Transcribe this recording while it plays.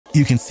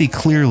You can see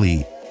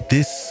clearly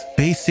this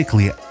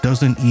basically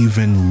doesn't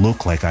even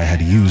look like I had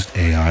used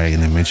AI in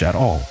the image at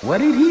all. What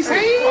did he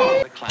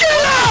say?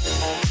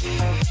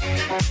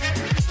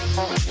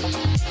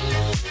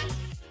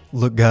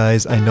 Look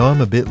guys, I know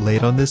I'm a bit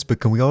late on this, but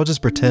can we all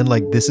just pretend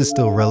like this is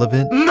still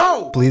relevant?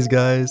 No! Please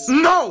guys?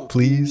 No!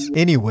 Please?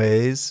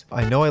 Anyways,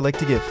 I know I like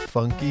to get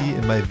funky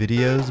in my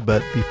videos,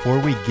 but before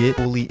we get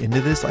fully into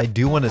this, I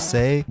do want to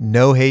say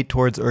no hate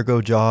towards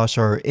ergojosh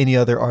or any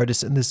other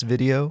artist in this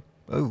video.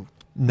 Oh.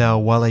 Now,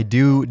 while I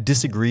do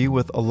disagree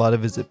with a lot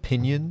of his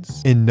opinions,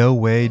 in no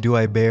way do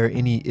I bear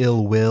any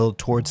ill will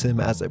towards him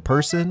as a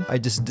person. I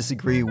just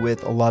disagree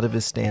with a lot of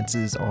his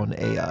stances on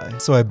AI.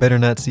 So I better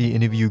not see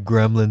any of you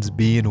gremlins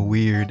being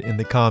weird in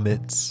the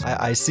comments.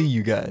 I see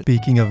you guys.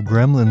 Speaking of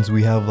gremlins,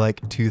 we have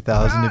like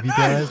 2,000 of you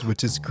guys,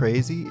 which is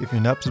crazy. If you're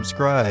not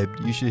subscribed,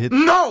 you should hit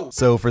No!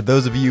 So for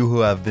those of you who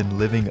have been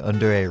living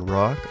under a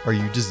rock, or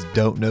you just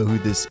don't know who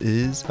this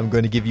is, I'm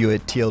going to give you a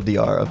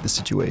TLDR of the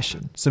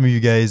situation. Some of you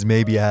guys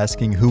may be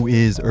asking, who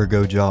is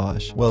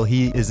ergojosh? Well,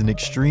 he is an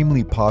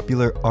extremely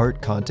popular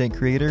art content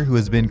creator who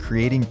has been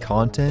creating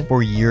content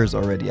for years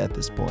already at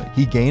this point.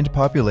 He gained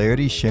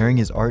popularity sharing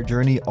his art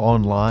journey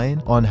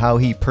online on how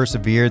he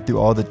persevered through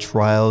all the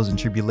trials and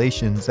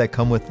tribulations that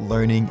come with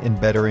learning and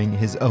bettering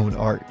his own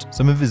art.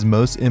 Some of his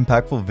most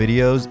impactful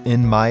videos,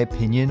 in my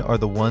opinion, are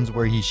the ones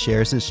where he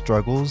shares his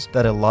struggles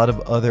that a lot of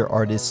other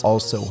artists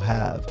also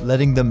have,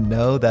 letting them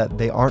know that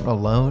they aren't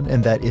alone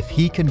and that if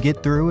he can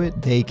get through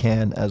it, they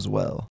can as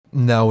well.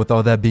 Now, with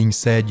all that being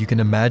said, you can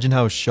imagine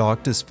how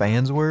shocked his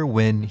fans were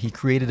when he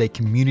created a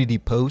community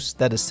post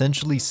that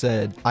essentially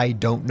said, I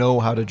don't know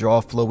how to draw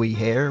flowy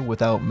hair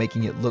without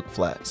making it look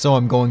flat, so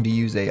I'm going to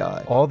use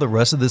AI. All the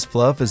rest of this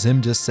fluff is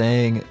him just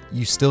saying,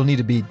 you still need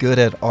to be good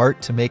at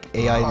art to make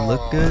AI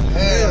look good.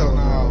 Hell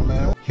no,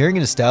 man. Hearing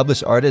an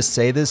established artist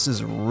say this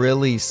is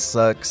really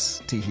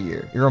sucks to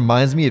hear. It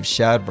reminds me of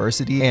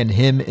Shadversity and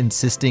him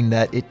insisting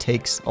that it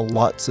takes a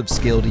lots of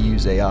skill to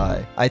use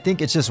AI. I think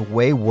it's just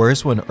way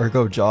worse when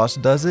ergojosh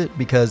does it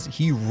because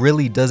he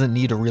really doesn't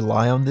need to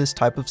rely on this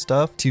type of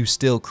stuff to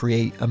still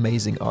create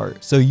amazing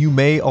art. So you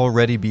may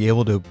already be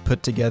able to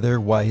put together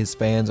why his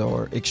fans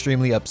are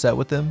extremely upset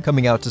with him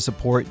coming out to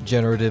support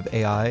generative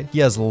AI. He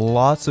has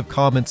lots of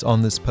comments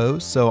on this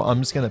post, so I'm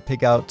just gonna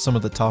pick out some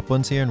of the top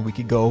ones here and we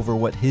could go over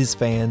what his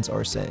fans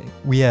are saying.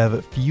 We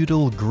have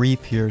Feudal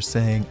Grief here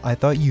saying, I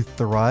thought you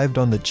thrived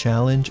on the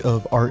challenge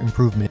of art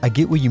improvement. I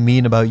get what you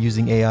mean about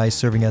using AI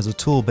serving as a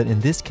tool, but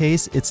in this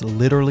case, it's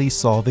literally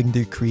solving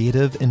the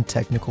creative and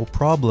technical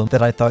problem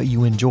that I thought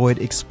you enjoyed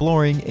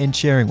exploring and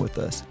sharing with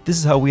us. This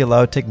is how we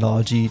allow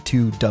technology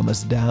to dumb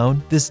us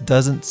down. This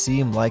doesn't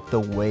seem like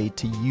the way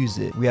to use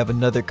it. We have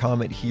another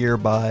comment here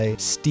by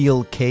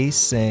Steel Case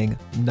saying,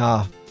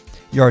 nah,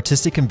 your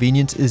artistic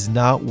convenience is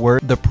not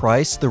worth the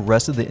price the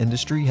rest of the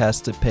industry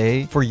has to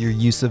pay for your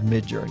use of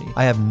Midjourney.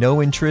 I have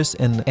no interest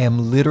and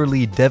am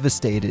literally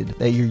devastated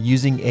that you're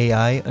using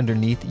AI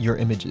underneath your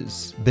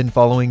images. Been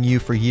following you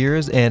for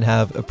years and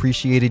have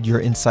appreciated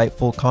your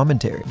insightful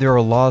commentary. There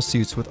are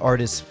lawsuits with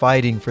artists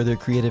fighting for their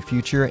creative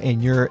future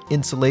and you're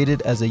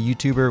insulated as a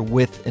YouTuber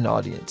with an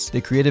audience.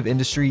 The creative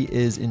industry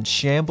is in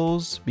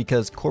shambles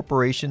because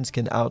corporations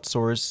can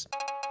outsource.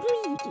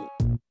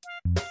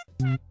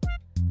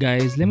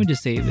 Guys, let me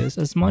just say this.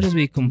 As much as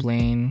we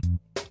complain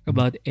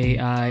about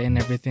AI and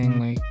everything,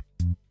 like,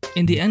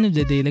 in the end of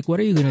the day, like,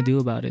 what are you gonna do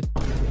about it?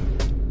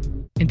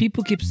 And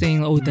people keep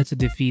saying, oh, that's a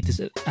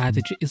defeatist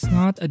attitude. It's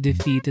not a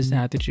defeatist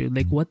attitude.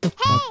 Like, what the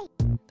fuck?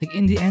 Like,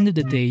 in the end of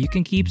the day, you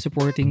can keep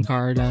supporting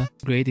Carla.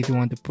 Great if you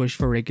want to push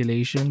for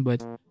regulation,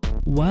 but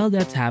while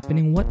that's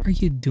happening, what are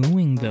you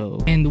doing though?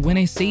 And when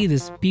I say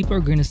this, people are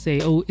gonna say,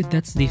 oh,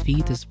 that's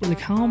defeatist. But like,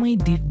 how am I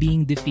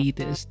being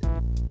defeatist?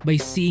 By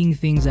seeing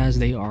things as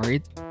they are.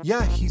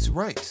 Yeah, he's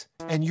right.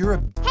 And you're a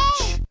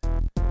bitch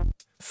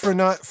for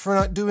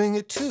not doing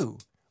it too.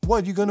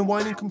 What, you gonna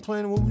whine and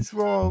complain? What was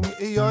wrong?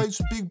 AI's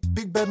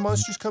big bad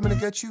monsters coming to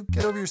get you?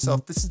 Get over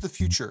yourself. This is the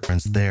future.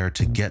 There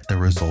to get the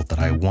result that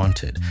I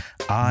wanted.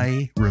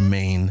 I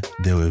remain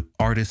the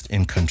artist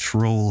in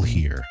control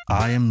here.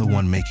 I am the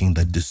one making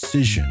the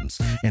decisions,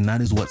 and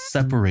that is what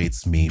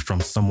separates me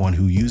from someone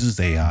who uses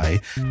AI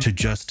to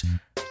just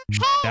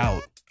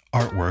out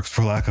artworks,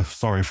 for lack of,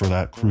 sorry for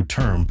that crude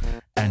term,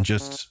 and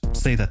just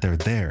say that they're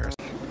theirs.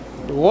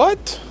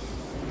 What?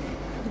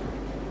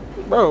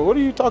 Bro, what are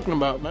you talking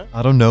about, man?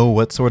 I don't know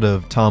what sort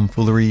of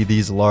tomfoolery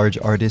these large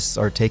artists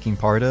are taking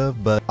part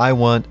of, but I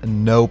want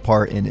no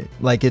part in it.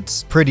 Like,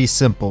 it's pretty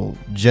simple.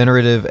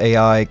 Generative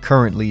AI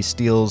currently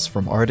steals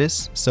from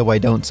artists, so I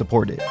don't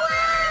support it.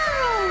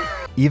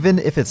 Even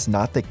if it's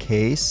not the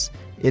case,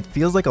 it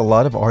feels like a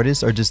lot of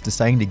artists are just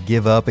deciding to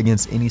give up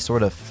against any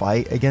sort of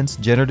fight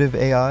against generative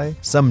AI.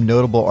 Some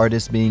notable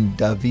artists being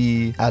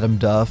Davi, Adam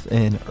Duff,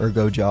 and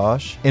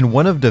ergojosh. In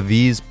one of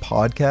Davi's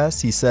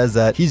podcasts, he says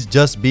that he's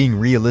just being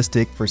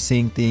realistic for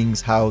seeing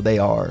things how they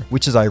are,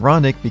 which is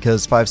ironic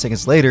because 5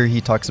 seconds later, he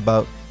talks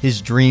about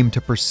his dream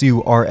to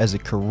pursue art as a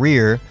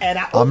career. And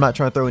I'm not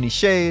trying to throw any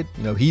shade,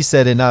 you know, he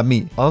said it, not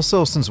me.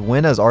 Also, since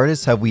when as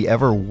artists have we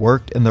ever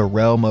worked in the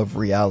realm of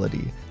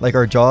reality? Like,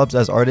 our jobs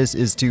as artists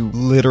is to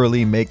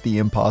literally make the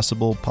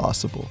impossible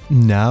possible.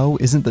 Now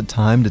isn't the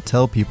time to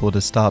tell people to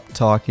stop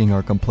talking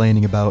or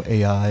complaining about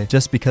AI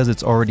just because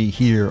it's already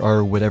here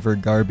or whatever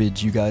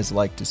garbage you guys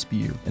like to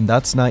spew. And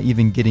that's not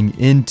even getting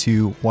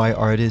into why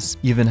artists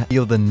even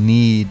feel the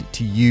need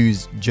to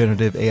use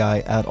generative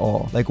AI at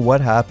all. Like,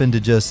 what happened to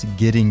just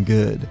getting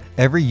good?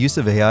 Every use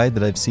of AI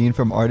that I've seen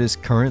from artists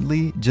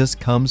currently just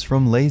comes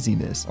from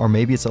laziness, or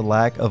maybe it's a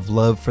lack of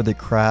love for the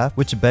craft,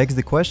 which begs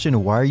the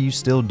question, why are you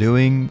still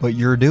doing what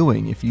you're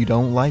doing if you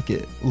don't like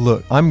it?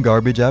 Look, I'm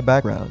garbage at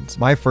backgrounds.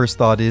 My first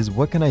thought is,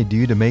 what can I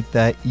do to make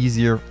that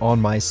easier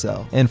on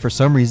myself? And for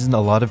some reason,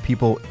 a lot of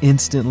people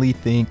instantly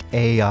think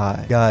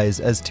AI. Guys,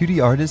 as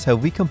 2D artists,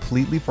 have we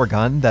completely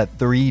forgotten that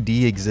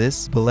 3D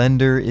exists?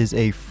 Blender is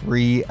a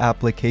free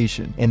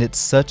application, and it's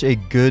such a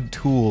good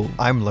tool.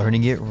 I'm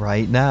learning it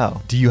right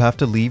now. Do you have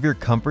to leave your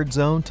comfort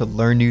zone to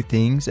learn new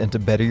things and to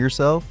better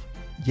yourself?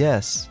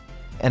 Yes.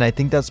 And I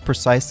think that's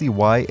precisely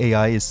why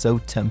AI is so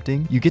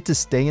tempting. You get to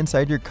stay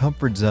inside your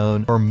comfort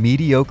zone for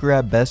mediocre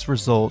at best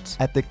results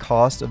at the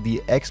cost of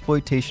the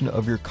exploitation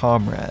of your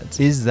comrades.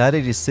 Is that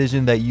a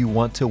decision that you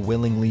want to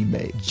willingly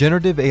make?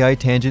 Generative AI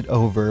tangent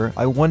over,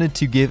 I wanted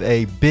to give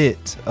a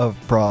bit of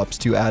props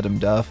to Adam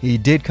Duff. He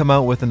did come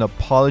out with an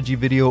apology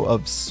video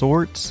of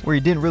sorts, where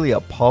he didn't really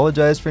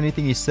apologize for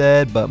anything he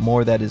said, but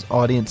more that his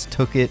audience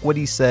took what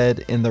he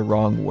said in the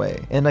wrong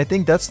way. And I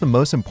think that's the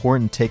most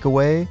important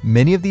takeaway.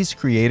 Many of these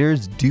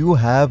creators do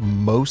have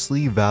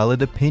mostly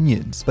valid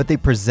opinions, but they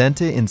present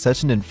it in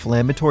such an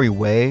inflammatory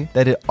way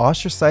that it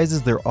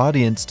ostracizes their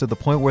audience to the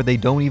point where they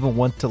don't even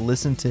want to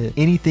listen to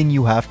anything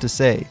you have to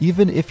say,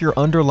 even if your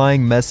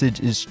underlying message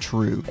is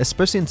true,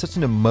 especially in such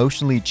an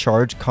emotionally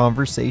charged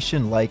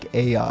conversation like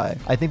AI.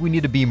 I think we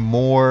need to be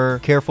more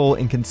careful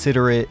and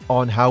considerate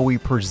on how we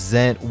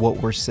present what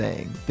we're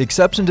saying. The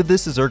exception to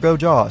this is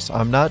ergojosh.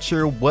 I'm not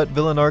sure what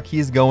villain arc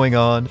he's going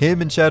on.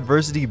 Him and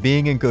Shadversity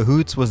being in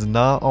cahoots was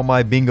not on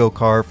my bingo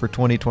card for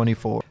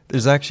 2024.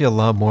 There's actually a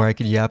lot more I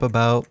could yap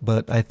about,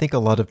 but I think a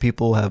lot of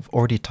people have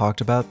already talked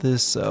about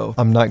this, so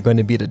I'm not going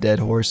to beat a dead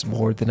horse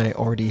more than I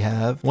already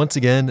have. Once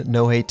again,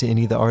 no hate to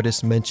any of the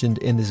artists mentioned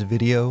in this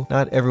video.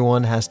 Not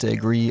everyone has to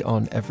agree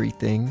on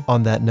everything.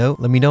 On that note,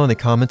 let me know in the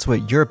comments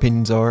what your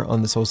opinions are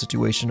on this whole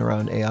situation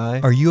around AI.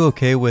 Are you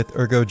okay with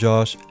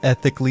ergojosh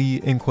ethically,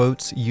 in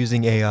quotes,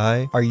 using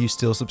AI? Are you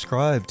still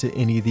subscribed to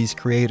any of these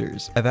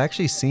creators? I've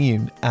actually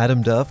seen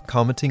Adam Duff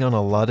commenting on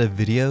a lot of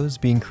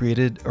videos being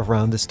created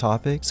around this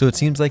topic, so it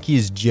seems like he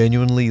is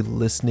genuinely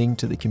listening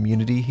to the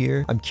community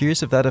here. I'm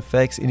curious if that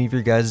affects any of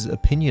your guys'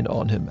 opinion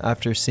on him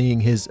after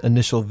seeing his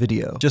initial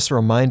video. Just a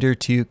reminder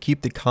to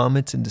keep the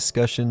comments and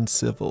discussion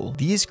civil.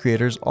 These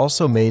creators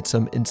also made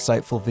some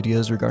insightful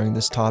videos regarding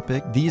this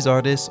topic. These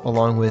artists,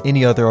 along with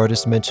any other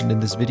artists mentioned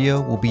in this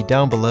video, will be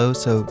down below,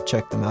 so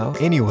check them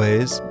out.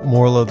 Anyways,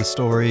 moral of the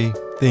story,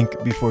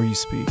 think before you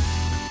speak.